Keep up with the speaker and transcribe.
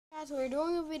Guys, we're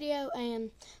doing a video,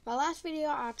 and my last video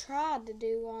I tried to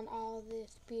do on all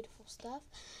this beautiful stuff.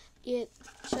 It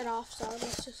shut off, so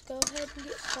let's just go ahead and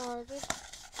get started.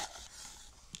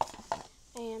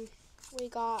 And we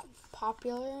got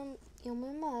Popular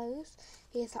MMOs.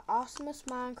 He's the awesomest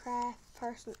Minecraft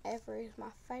person ever. He's my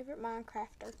favorite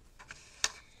Minecrafter.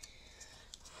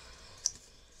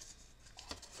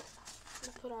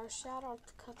 We'll put our shout out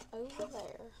cup over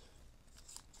there.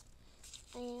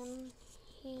 And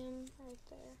him right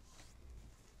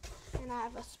there. And I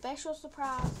have a special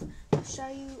surprise to show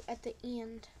you at the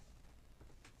end.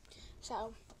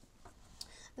 So,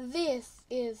 this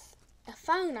is a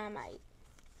phone I made.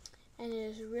 And it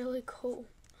is really cool.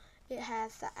 It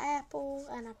has the apple,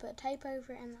 and I put tape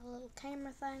over it, and the little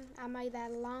camera thing. I made that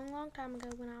a long time ago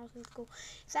when I was in school.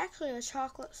 It's actually a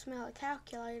chocolate smelling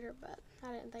calculator, but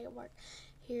I didn't think it worked.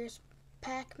 Here's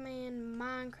Pac-Man,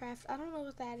 Minecraft. I don't know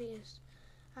what that is.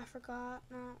 I forgot.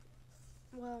 No.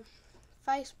 Well,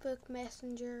 Facebook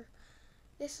Messenger.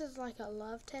 This is like a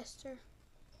love tester.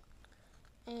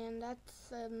 And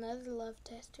that's another love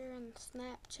tester. And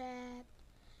Snapchat.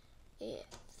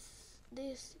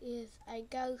 This is a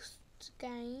ghost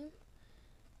game.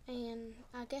 And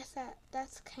I guess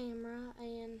that's camera.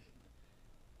 And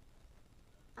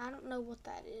I don't know what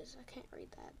that is. I can't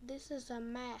read that. This is a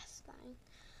mask thing.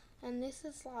 And this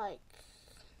is like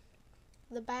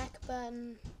the back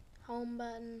button, home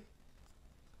button,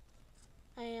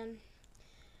 and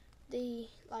the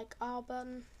all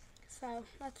button. So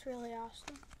that's really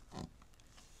awesome.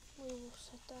 We will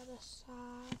set that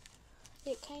aside.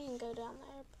 It can go down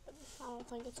there, but I don't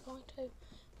think it's going to.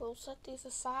 We'll set these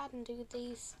aside and do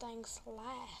these things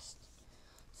last.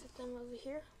 Set them over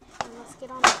here, and let's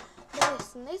get on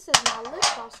this. And this is my lip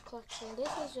gloss collection. This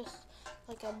is just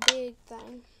like a big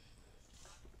thing.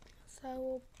 So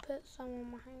we'll put some on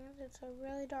my hands. It's a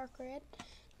really dark red.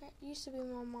 That used to be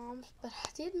my mom's, but I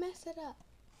did mess it up.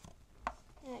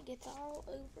 And it gets all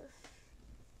over.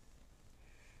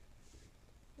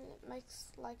 And it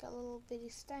makes like a little bitty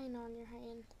stain on your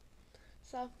hand.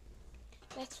 So,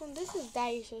 next one. This is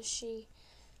Deja. She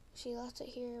left it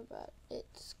here, but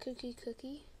it's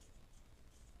Cookie.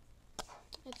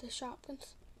 At the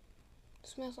Shopkins. It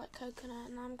smells like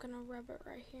coconut, and I'm going to rub it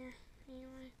right here.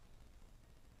 Anyway.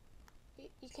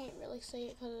 You can't really see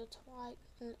it because it's white,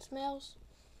 and it smells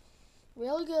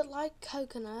really good like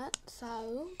coconut.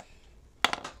 So,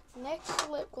 next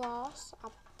lip gloss I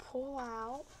pull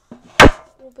out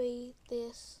will be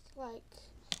this like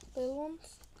little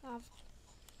ones.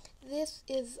 This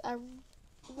is a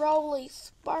rolly,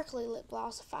 sparkly lip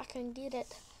gloss if I can get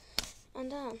it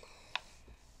undone.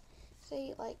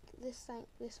 See, like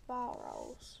this ball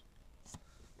rolls,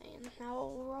 and I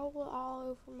will roll it all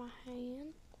over my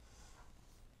hand.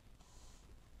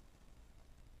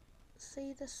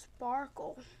 See the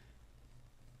sparkle.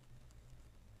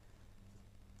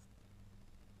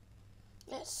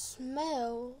 It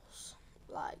smells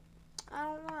like, I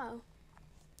don't know.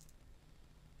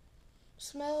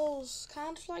 Smells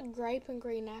kind of like grape and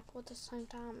green apple at the same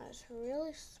time. It's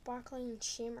really sparkly and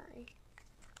shimmery.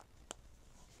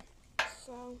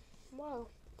 So, whoa.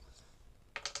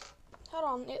 Hold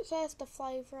on, it says the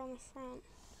flavor on the front.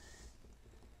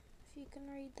 If you can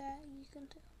read that, you can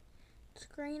tell. It's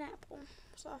green apple,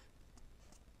 so.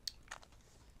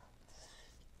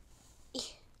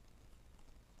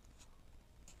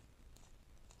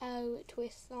 Oh, it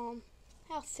twists on.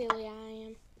 How silly I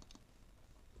am.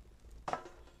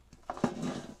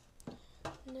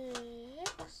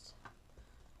 Next,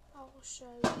 I will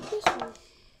show you this one.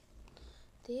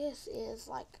 This is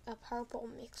like a purple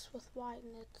mixed with white,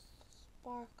 and it's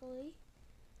sparkly.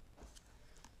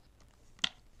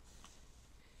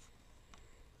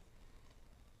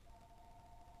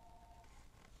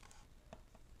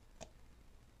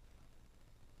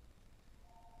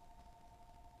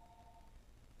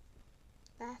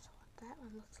 That's what that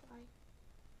one looks like.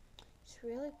 It's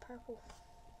really purple.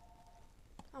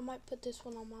 I might put this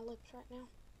one on my lips right now.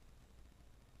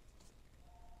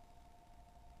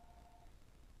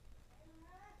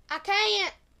 I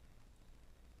can't!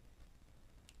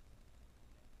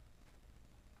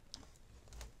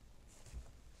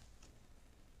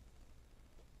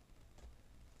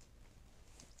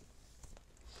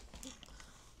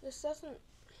 This doesn't,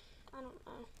 I don't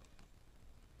know.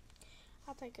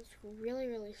 I think it's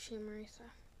really shimmery, so.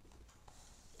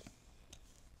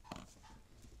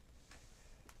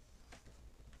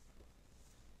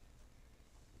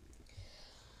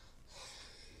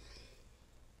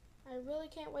 I really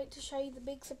can't wait to show you the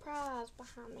big surprise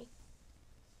behind me.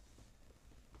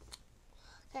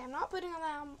 Okay, I'm not putting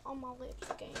that on my lips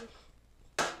again.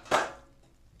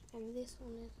 And this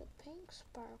one is a pink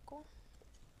sparkle.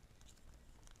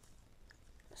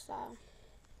 So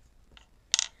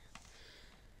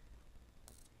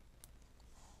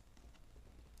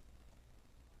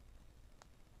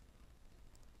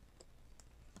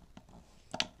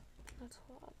that's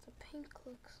what the pink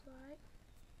looks like.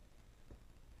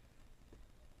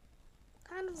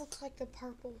 Kind of looks like the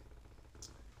purple.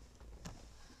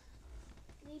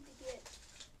 Need to get,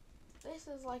 this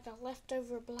is like a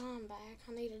leftover blind bag.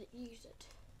 I need to use it.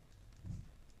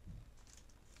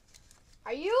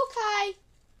 Are you okay?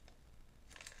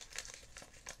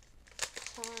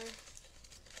 Sorry.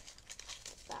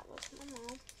 That was my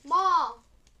mom. Mom!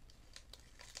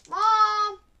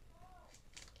 Mom!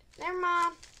 Never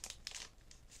mind.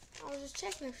 I was just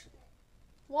checking if...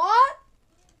 What?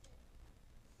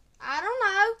 I don't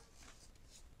know.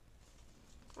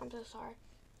 I'm so sorry.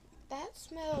 That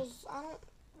smells, I don't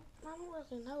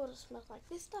really know what it smells like.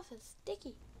 This stuff is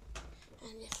sticky.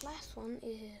 And this last one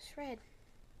is red.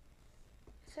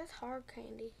 It says hard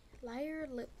candy.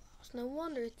 Layered lip gloss. No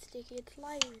wonder it's sticky. It's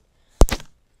layered.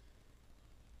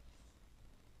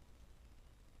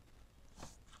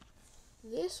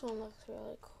 This one looks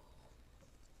really cool.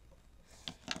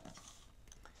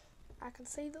 I can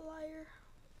see the layer.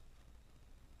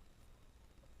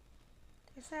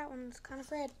 There's that one that's kind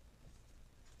of red.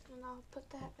 And I'll put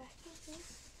that back in here.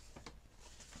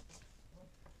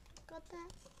 Got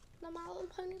that. The My Little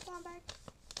Pony blind bag.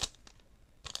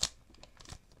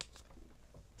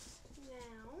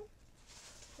 Now,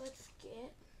 let's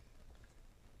get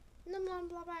the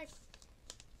blind bag.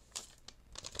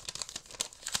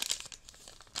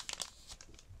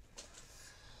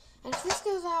 And if this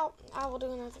goes out, I will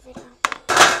do another video.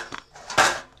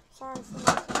 Sorry for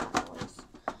making that noise.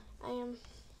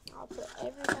 I'll put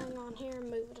everything on here and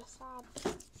move it aside.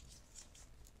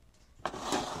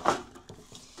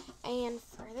 And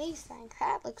for these things,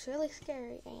 that looks really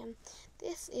scary. And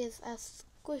this is a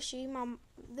squishy.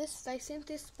 They sent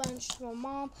this sponge to my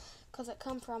mom because it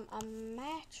come from a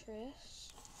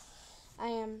mattress.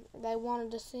 And they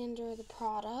wanted to send her the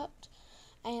product.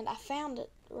 And I found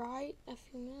it right a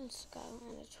few minutes ago,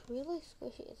 and it's really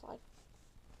squishy. It's like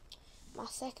my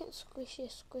second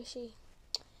squishy,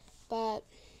 but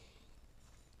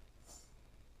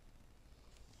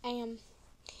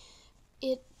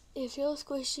it feels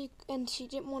squishy, and she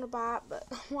didn't want to buy it, but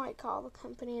I might call the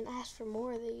company and ask for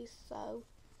more of these. So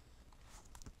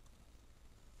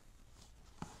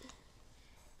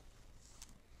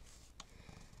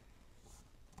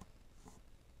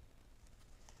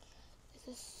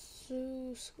this is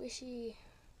so squishy.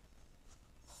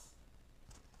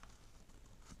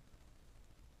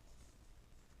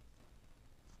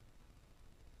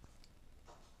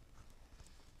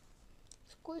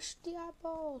 Squish the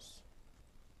eyeballs.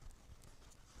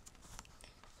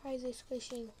 Crazy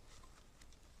squishing.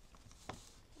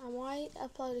 I might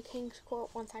upload a King's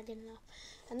Court once I get enough.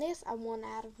 And this I won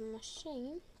out of a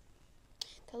machine.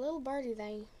 The little birdie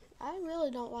thing. I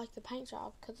really don't like the paint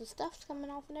job because the stuff's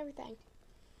coming off and everything.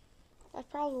 That's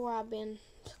probably where I've been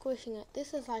squishing it.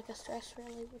 This is like a stress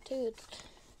reliever too.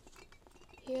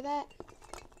 Hear that?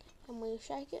 And when you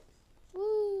shake it,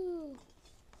 woo!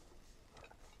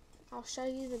 I'll show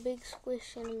you the big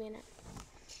squish in a minute.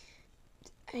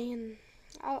 And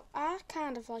I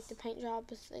kind of like the paint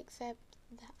job, except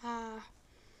the eye.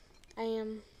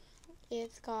 And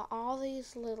it's got all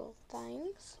these little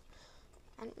things.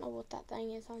 I don't know what that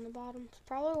thing is on the bottom. It's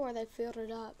probably where they filled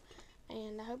it up.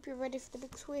 And I hope you're ready for the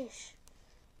big swish.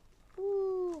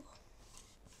 Woo!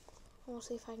 I want to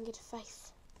see if I can get a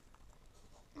face.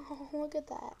 Oh, look at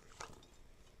that.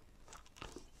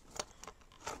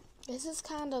 This is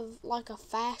kind of like a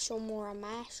Fash'em or a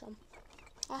Mash'em.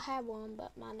 I had one,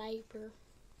 but my neighbor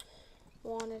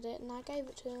wanted it, and I gave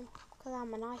it to him because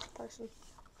I'm a nice person.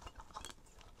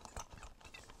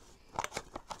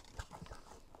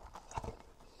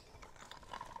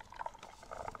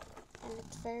 And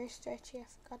it's very stretchy. I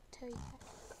forgot to tell you that.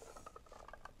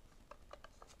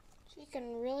 So you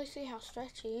can really see how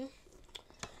stretchy.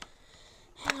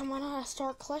 And I'm gonna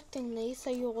start collecting these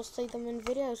so you will see them in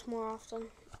videos more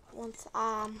often once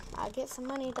I get some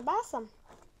money to buy some.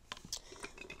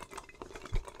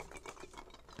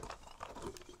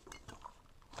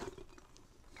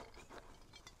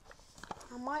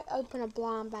 I might open a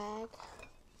blind bag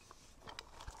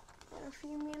in a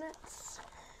few minutes,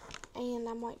 and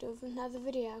I might do another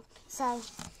video. So,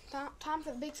 time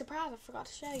for the big surprise I forgot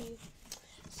to show you.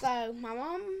 So, my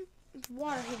mom's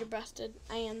water heater busted,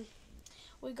 and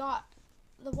we got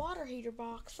the water heater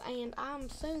box, and I'm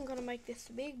soon going to make this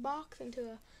big box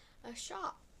into a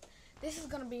shop. This is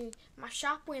going to be my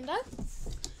shop window.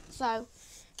 So,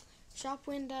 shop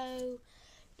window.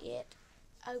 It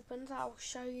opens. I'll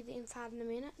show you the inside in a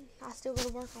minute. I still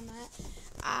gotta work on that.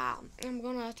 I'm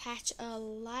gonna attach a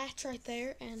latch right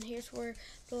there, and here's where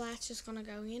the latch is gonna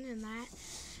go in, and that,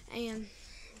 and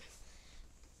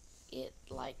it's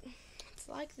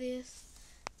like this,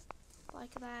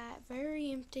 like that,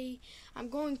 very empty. I'm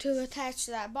going to attach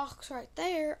that box right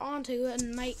there onto it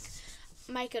and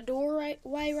make a doorway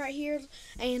right here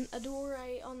and a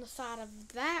doorway on the side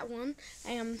of that one,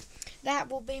 and that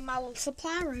will be my little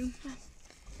supply room.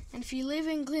 And if you live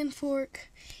in Glen Fork,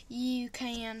 you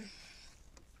can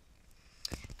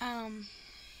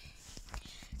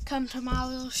come to my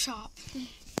little shop.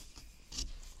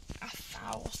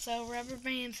 I will sell rubber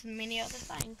bands and many other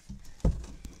things.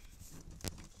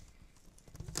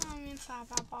 I'm inside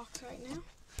my box right now.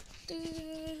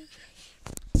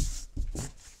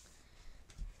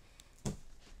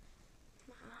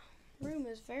 My room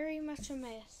is very much a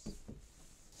mess.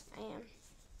 And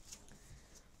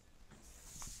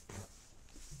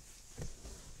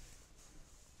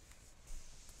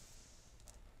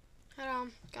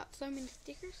got so many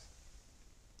stickers.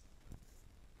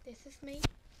 This is me.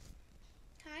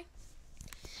 Hi.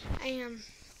 And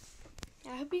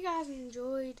I hope you guys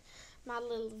enjoyed my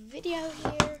little video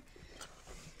here,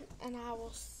 and I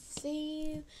will see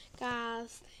you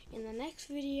guys in the next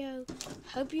video.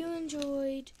 Hope you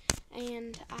enjoyed,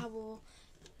 and I will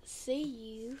see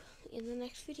you in the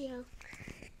next video.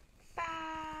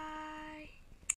 Bye.